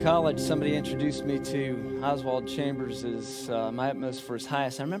College, somebody introduced me to Oswald Chambers as my utmost for his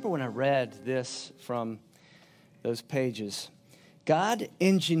highest. I remember when I read this from those pages. God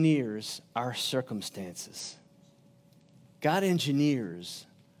engineers our circumstances. God engineers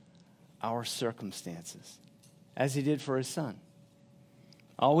our circumstances, as he did for his son.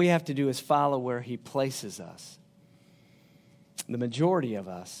 All we have to do is follow where he places us. The majority of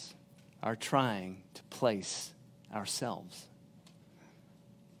us are trying to place ourselves.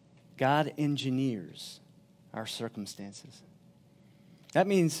 God engineers our circumstances. That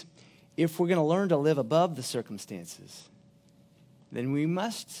means if we're going to learn to live above the circumstances, then we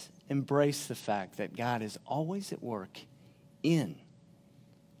must embrace the fact that God is always at work in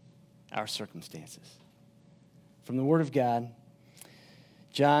our circumstances. From the Word of God,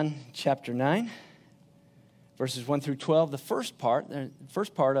 John chapter 9, verses 1 through 12, the first part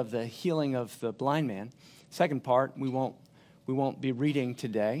of the healing of the blind man. Second part, we won't be reading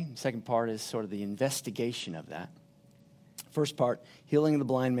today. The second part is sort of the investigation of that. First part, healing of the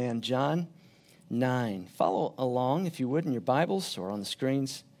blind man, John 9. Follow along, if you would, in your Bibles or on the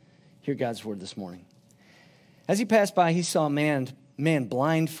screens. Hear God's word this morning. As he passed by, he saw a man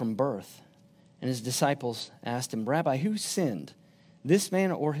blind from birth, and his disciples asked him, "Rabbi, who sinned, this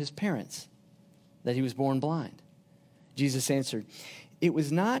man or his parents, that he was born blind?" Jesus answered, "It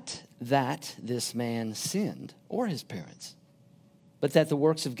was not that this man sinned or his parents, but that the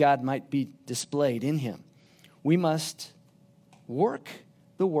works of God might be displayed in him. We must work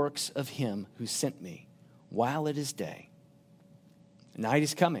the works of him who sent me while it is day. Night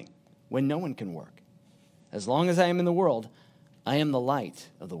is coming when no one can work. As long as I am in the world, I am the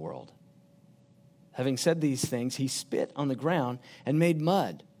light of the world." Having said these things, he spit on the ground and made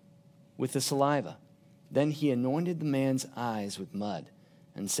mud with the saliva. Then he anointed the man's eyes with mud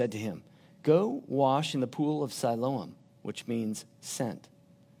and said to him, "Go wash in the pool of Siloam," which means sent.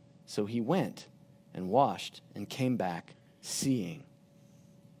 So he went and washed and came back seeing.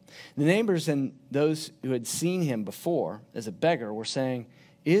 The neighbors and those who had seen him before as a beggar were saying,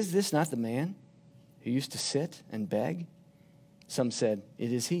 "Is this not the man who used to sit and beg?" Some said,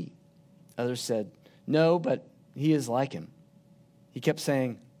 "It is he." Others said, "No, but he is like him." He kept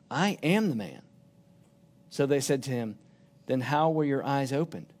saying, "I am the man." So they said to him, "Then how were your eyes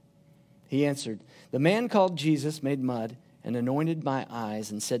opened?" He answered, "The man called Jesus made mud and anointed my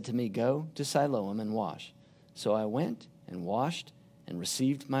eyes and said to me, 'Go to Siloam and wash.' So I went and washed and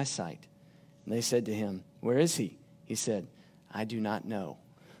received my sight." And they said to him, "Where is he?" He said, "I do not know."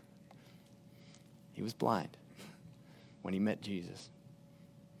 He was blind when he met Jesus.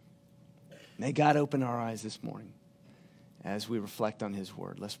 May God open our eyes this morning as we reflect on his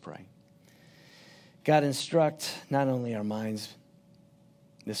word. Let's pray. God, instruct not only our minds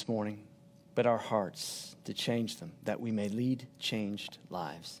this morning, but our hearts to change them, that we may lead changed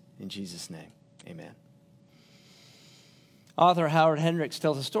lives. In Jesus' name, amen. Author Howard Hendricks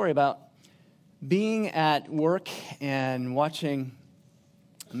tells a story about being at work and watching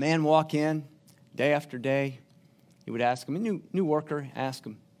a man walk in day after day. He would ask him, a new worker, ask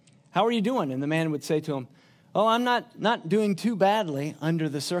him, "How are you doing?" And the man would say to him, "Oh, I'm not doing too badly under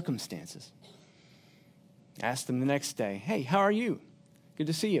the circumstances." Asked him the next day, "Hey, how are you? Good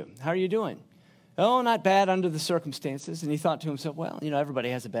to see you. How are you doing?" "Oh, not bad under the circumstances." And he thought to himself, well, everybody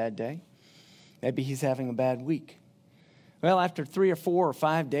has a bad day. Maybe he's having a bad week. Well, after 3 or 4 or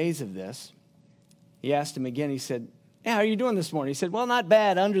 5 days of this, he asked him again. He said, "Hey, how are you doing this morning?" He said, "Well, not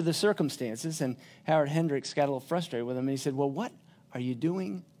bad under the circumstances." And Howard Hendricks got a little frustrated with him. And he said, "Well, what are you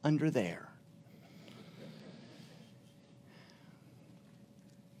doing under there?"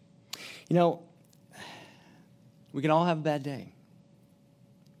 We can all have a bad day.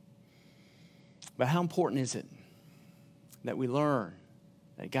 But how important is it that we learn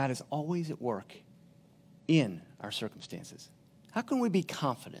that God is always at work in our circumstances? How can we be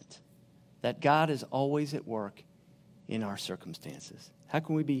confident that God is always at work in our circumstances? How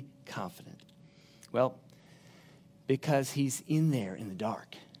can we be confident? Well, because he's in there in the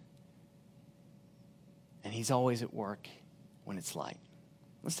dark. And he's always at work when it's light.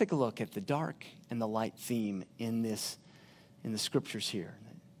 Let's take a look at the dark and the light theme in the scriptures here.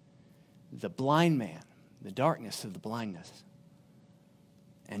 The blind man, the darkness of the blindness,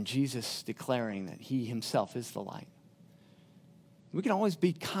 and Jesus declaring that he himself is the light. We can always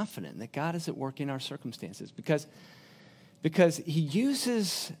be confident that God is at work in our circumstances because he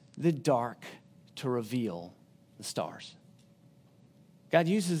uses the dark to reveal the stars. God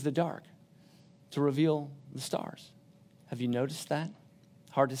uses the dark to reveal the stars. Have you noticed that?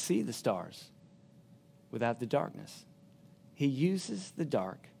 Hard to see the stars without the darkness. He uses the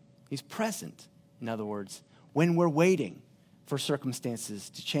dark. He's present, in other words, when we're waiting for circumstances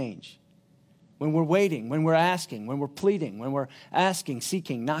to change. When we're waiting, when we're asking, when we're pleading, when we're asking,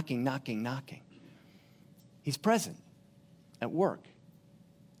 seeking, knocking. He's present at work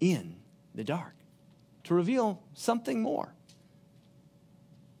in the dark to reveal something more,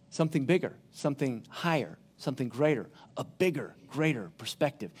 something bigger, something higher, something greater, a bigger, greater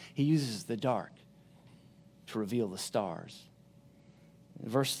perspective. He uses the dark to reveal the stars. In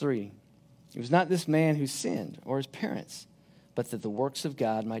verse 3, it was not this man who sinned or his parents, but that the works of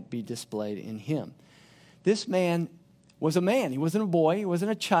God might be displayed in him. This man was a man. He wasn't a boy. He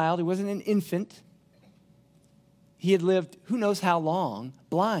wasn't a child. He wasn't an infant. He had lived who knows how long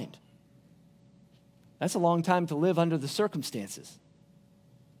blind. That's a long time to live under the circumstances.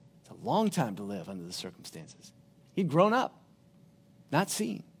 It's a long time to live under the circumstances. He'd grown up, not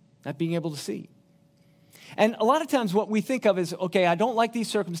seeing, not being able to see. And a lot of times what we think of is, okay, I don't like these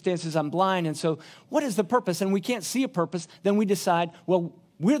circumstances, I'm blind, and so what is the purpose? And we can't see a purpose, then we decide, well,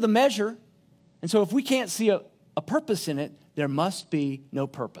 we're the measure, and so if we can't see a purpose in it, there must be no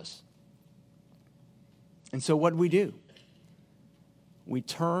purpose. And so what do? We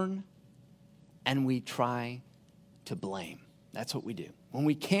turn and we try to blame. That's what we do. When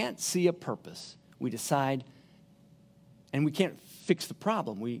we can't see a purpose, we decide, and we can't fix the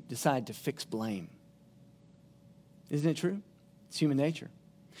problem, we decide to fix blame. Isn't it true? It's human nature.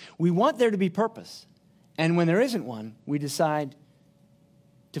 We want there to be purpose. And when there isn't one, we decide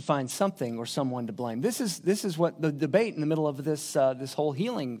to find something or someone to blame. This is what the debate in the middle of this whole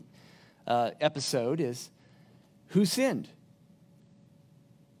healing episode is. Who sinned?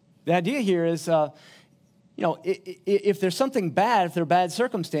 The idea here is, if there's something bad, if there are bad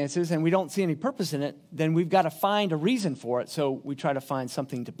circumstances and we don't see any purpose in it, then we've got to find a reason for it. So we try to find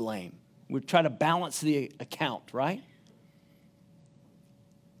something to blame. We try to balance the account, right?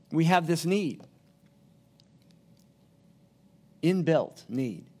 We have this need, inbuilt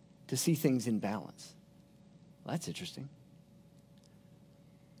need, to see things in balance. Well, that's interesting.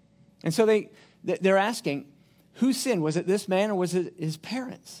 And so they're asking, who sinned? Was it this man or was it his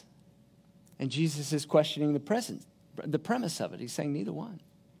parents? And Jesus is questioning the premise of it. He's saying neither one.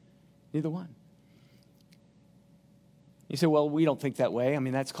 Neither one. You say, well, we don't think that way. I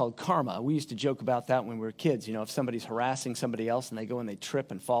mean, that's called karma. We used to joke about that when we were kids. You know, if somebody's harassing somebody else and they go and they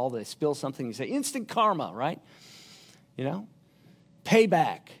trip and fall, they spill something, you say, instant karma, right? You know,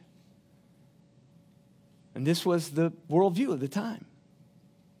 payback. And this was the worldview of the time.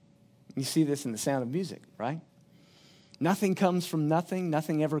 You see this in The Sound of Music, right? Nothing comes from nothing.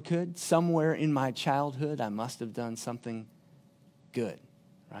 Nothing ever could. Somewhere in my childhood, I must have done something good,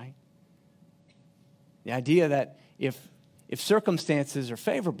 right? The idea that if circumstances are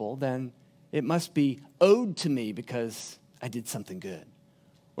favorable, then it must be owed to me because I did something good.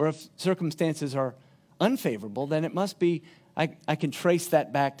 Or if circumstances are unfavorable, then it must be, I can trace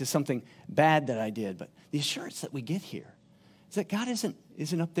that back to something bad that I did. But the assurance that we get here is that God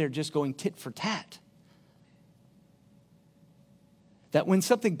isn't up there just going tit for tat. That when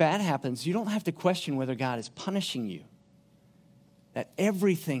something bad happens, you don't have to question whether God is punishing you. That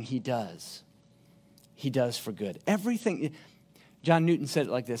everything he does for good. Everything, John Newton said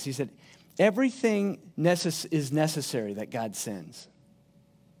it like this. He said, everything is necessary that God sends.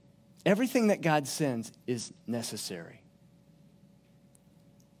 Everything that God sends is necessary.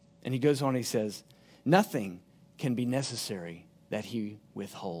 And he goes on and he says, nothing can be necessary that he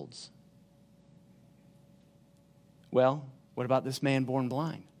withholds. Well, what about this man born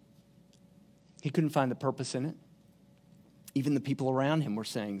blind? He couldn't find the purpose in it. Even the people around him were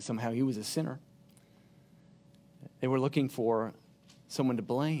saying somehow he was a sinner. They were looking for someone to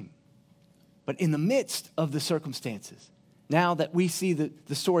blame. But in the midst of the circumstances, now that we see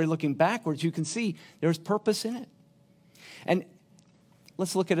the story looking backwards, you can see there's purpose in it. And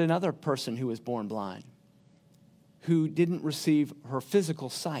let's look at another person who was born blind, who didn't receive her physical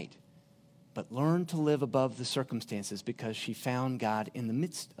sight, but learned to live above the circumstances because she found God in the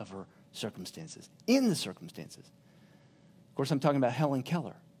midst of her circumstances, in the circumstances. Of course, I'm talking about Helen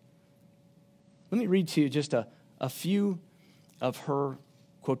Keller. Let me read to you just a few of her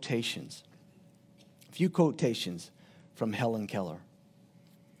quotations. A few quotations from Helen Keller.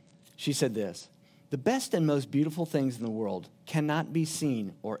 She said this, "The best and most beautiful things in the world cannot be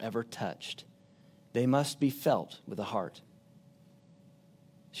seen or ever touched. They must be felt with the heart."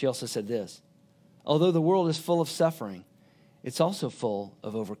 She also said this, "Although the world is full of suffering, it's also full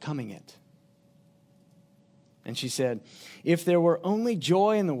of overcoming it." And she said, "If there were only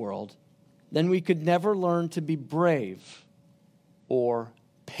joy in the world, then we could never learn to be brave or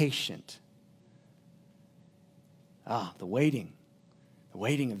patient." The waiting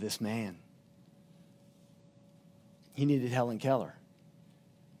of this man. he needed Helen Keller.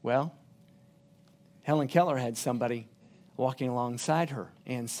 Well, Helen Keller had somebody walking alongside her,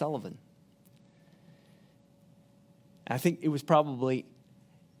 Anne Sullivan. I think it was probably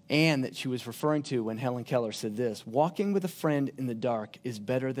Anne that she was referring to when Helen Keller said this: walking with a friend in the dark is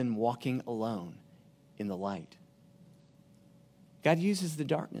better than walking alone in the light. God uses the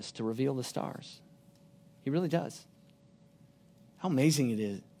darkness to reveal the stars. He really does. How amazing it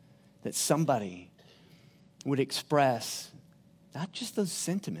is that somebody would express not just those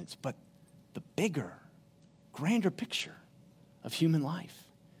sentiments, but the bigger, grander picture of human life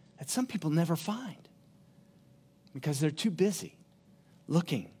that some people never find because they're too busy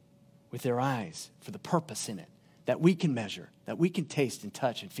looking with their eyes for the purpose in it that we can measure, that we can taste and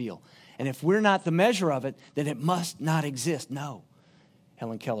touch and feel. And if we're not the measure of it, then it must not exist. No.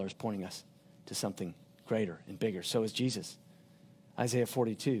 Helen Keller is pointing us to something greater and bigger. So is Jesus. Isaiah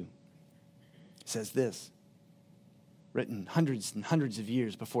 42 says this, written hundreds and hundreds of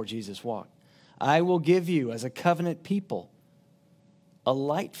years before Jesus walked. I will give you as a covenant people a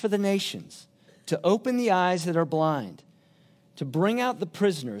light for the nations, to open the eyes that are blind, to bring out the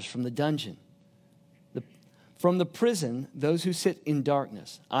prisoners from the dungeon, from the prison, those who sit in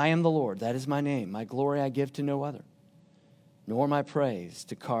darkness. I am the Lord, that is my name. My glory I give to no other, nor my praise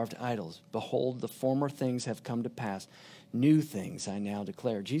to carved idols. Behold, the former things have come to pass. New things I now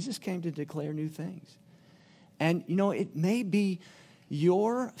declare. Jesus came to declare new things. And, you know, it may be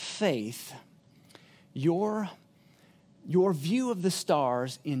your faith, your view of the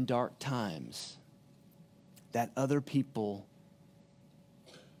stars in dark times that other people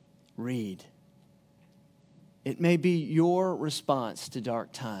read. It may be your response to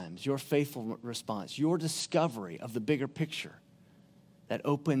dark times, your faithful response, your discovery of the bigger picture that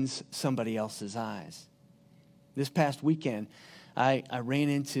opens somebody else's eyes. This past weekend, I ran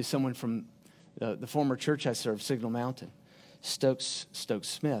into someone from the former church I served, Signal Mountain, Stokes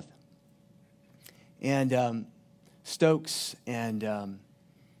Smith. And Stokes and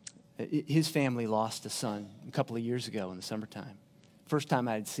his family lost a son a couple of years ago in the summertime. First time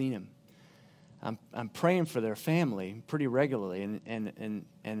I had seen him. I'm praying for their family pretty regularly,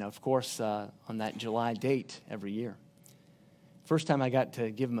 and of course on that July date every year. First time I got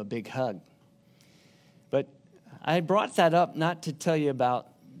to give him a big hug. But I brought that up not to tell you about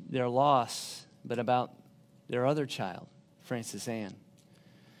their loss, but about their other child, Francis Ann.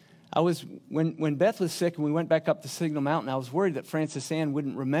 When Beth was sick and we went back up to Signal Mountain, I was worried that Francis Ann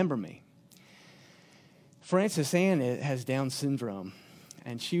wouldn't remember me. Francis Ann has Down syndrome,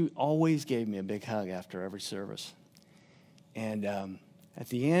 and she always gave me a big hug after every service. And at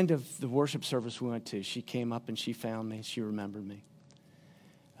the end of the worship service we went to, she came up and she found me. She remembered me.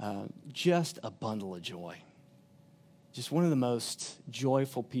 Just a bundle of joy. Just one of the most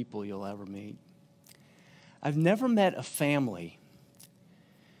joyful people you'll ever meet. I've never met a family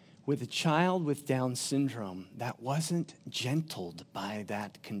with a child with Down syndrome that wasn't gentled by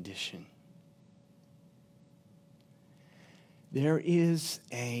that condition. There is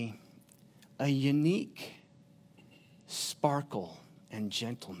a unique sparkle and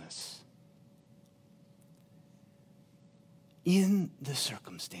gentleness in the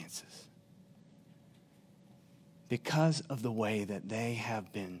circumstances because of the way that they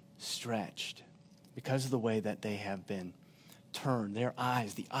have been stretched, because of the way that they have been turned, their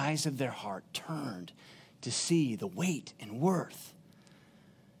eyes, the eyes of their heart turned to see the weight and worth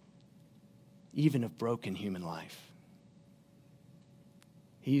even of broken human life.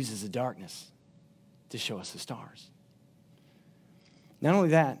 He uses the darkness to show us the stars. Not only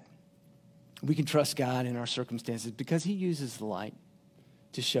that, we can trust God in our circumstances because he uses the light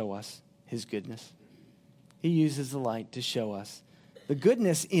to show us his goodness. He uses the light to show us the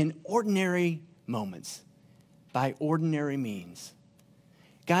goodness in ordinary moments, by ordinary means.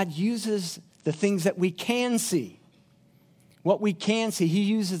 God uses the things that we can see. What we can see, he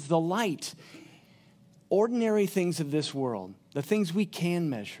uses the light. Ordinary things of this world, the things we can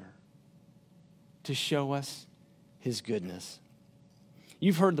measure, to show us his goodness.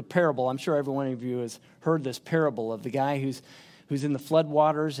 You've heard the parable. I'm sure every one of you has heard this parable of the guy who's in the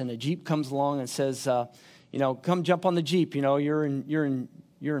floodwaters, and a Jeep comes along and says, come jump on the Jeep. You're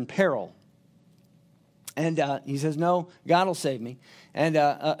in peril. And he says, no, God will save me. And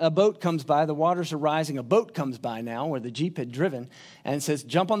a boat comes by. The waters are rising. A boat comes by now where the Jeep had driven and says,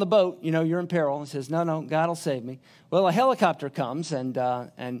 jump on the boat. You're in peril. And says, no, God will save me. Well, a helicopter comes,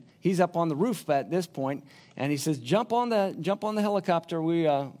 and he's up on the roof at this point, and he says, jump on the helicopter.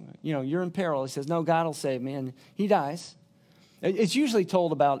 You're in peril. He says, no, God will save me. And he dies. It's usually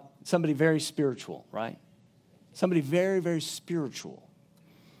told about somebody very spiritual, right? Somebody very, very spiritual.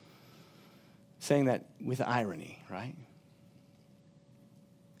 saying that with irony, right?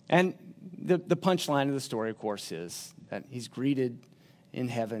 And the punchline of the story, of course, is that he's greeted in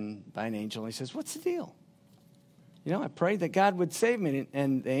heaven by an angel. And he says, what's the deal? I prayed that God would save me.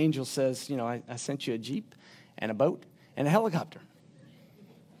 And the angel says, I sent you a Jeep and a boat and a helicopter.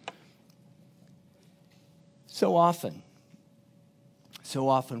 So often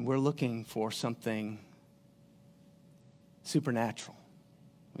we're looking for something supernatural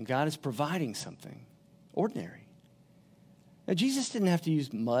when God is providing something ordinary. Now, Jesus didn't have to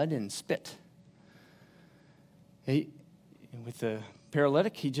use mud and spit. With the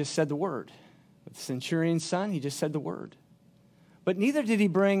paralytic, he just said the word. With the centurion's son, he just said the word. But neither did he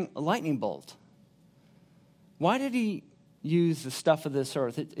bring a lightning bolt. Why did he use the stuff of this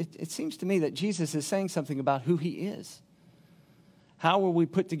earth? It seems to me that Jesus is saying something about who he is. How were we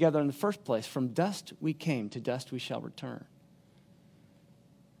put together in the first place? From dust we came, to dust we shall return.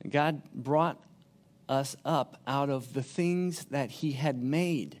 And God brought us up out of the things that he had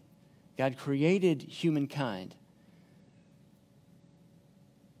made. God created humankind.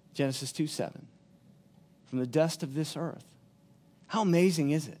 Genesis 2:7. From the dust of this earth. How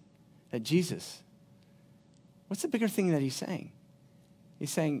amazing is it that Jesus, what's the bigger thing that he's saying?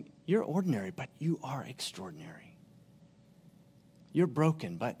 He's saying, you're ordinary, but you are extraordinary. You're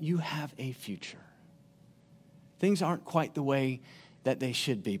broken, but you have a future. Things aren't quite the way that they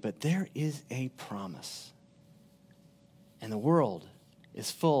should be, but there is a promise. And the world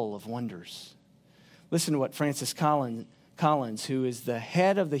is full of wonders. Listen to what Francis Collins, who is the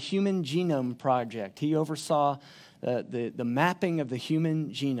head of the Human Genome Project, he oversaw the mapping of the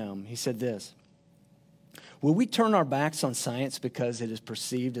human genome. He said this: will we turn our backs on science because it is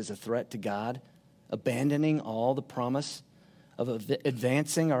perceived as a threat to God, abandoning all the promise of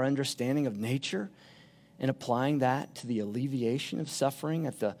advancing our understanding of nature and applying that to the alleviation of suffering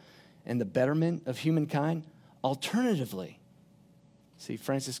and the betterment of humankind? Alternatively, see,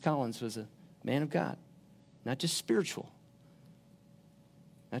 Francis Collins was a man of God, not just spiritual,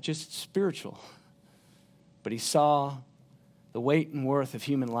 but he saw the weight and worth of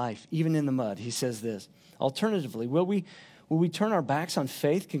human life, even in the mud. He says this: alternatively, will we turn our backs on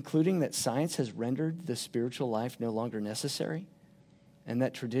faith, concluding that science has rendered the spiritual life no longer necessary, and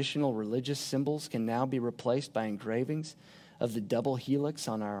that traditional religious symbols can now be replaced by engravings of the double helix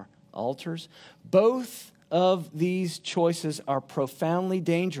on our altars? Both of these choices are profoundly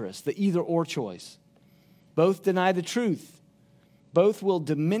dangerous, the either-or choice. Both deny the truth. Both will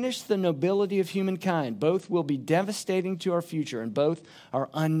diminish the nobility of humankind. Both will be devastating to our future, and both are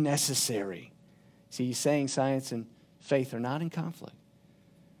unnecessary. See, he's saying science and faith are not in conflict.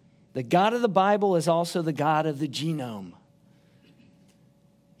 The God of the Bible is also the God of the genome.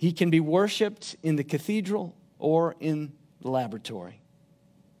 He can be worshiped in the cathedral or in the laboratory.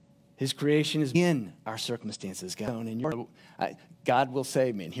 His creation is in our circumstances. God will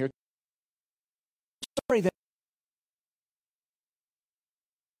save me. And here, story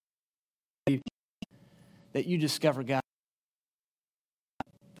that you discover God.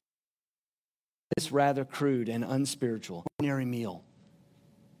 This rather crude and unspiritual, ordinary meal.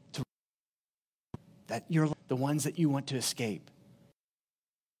 That you're the ones that you want to escape.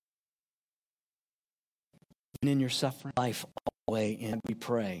 And in your suffering life all the way, and we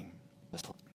pray.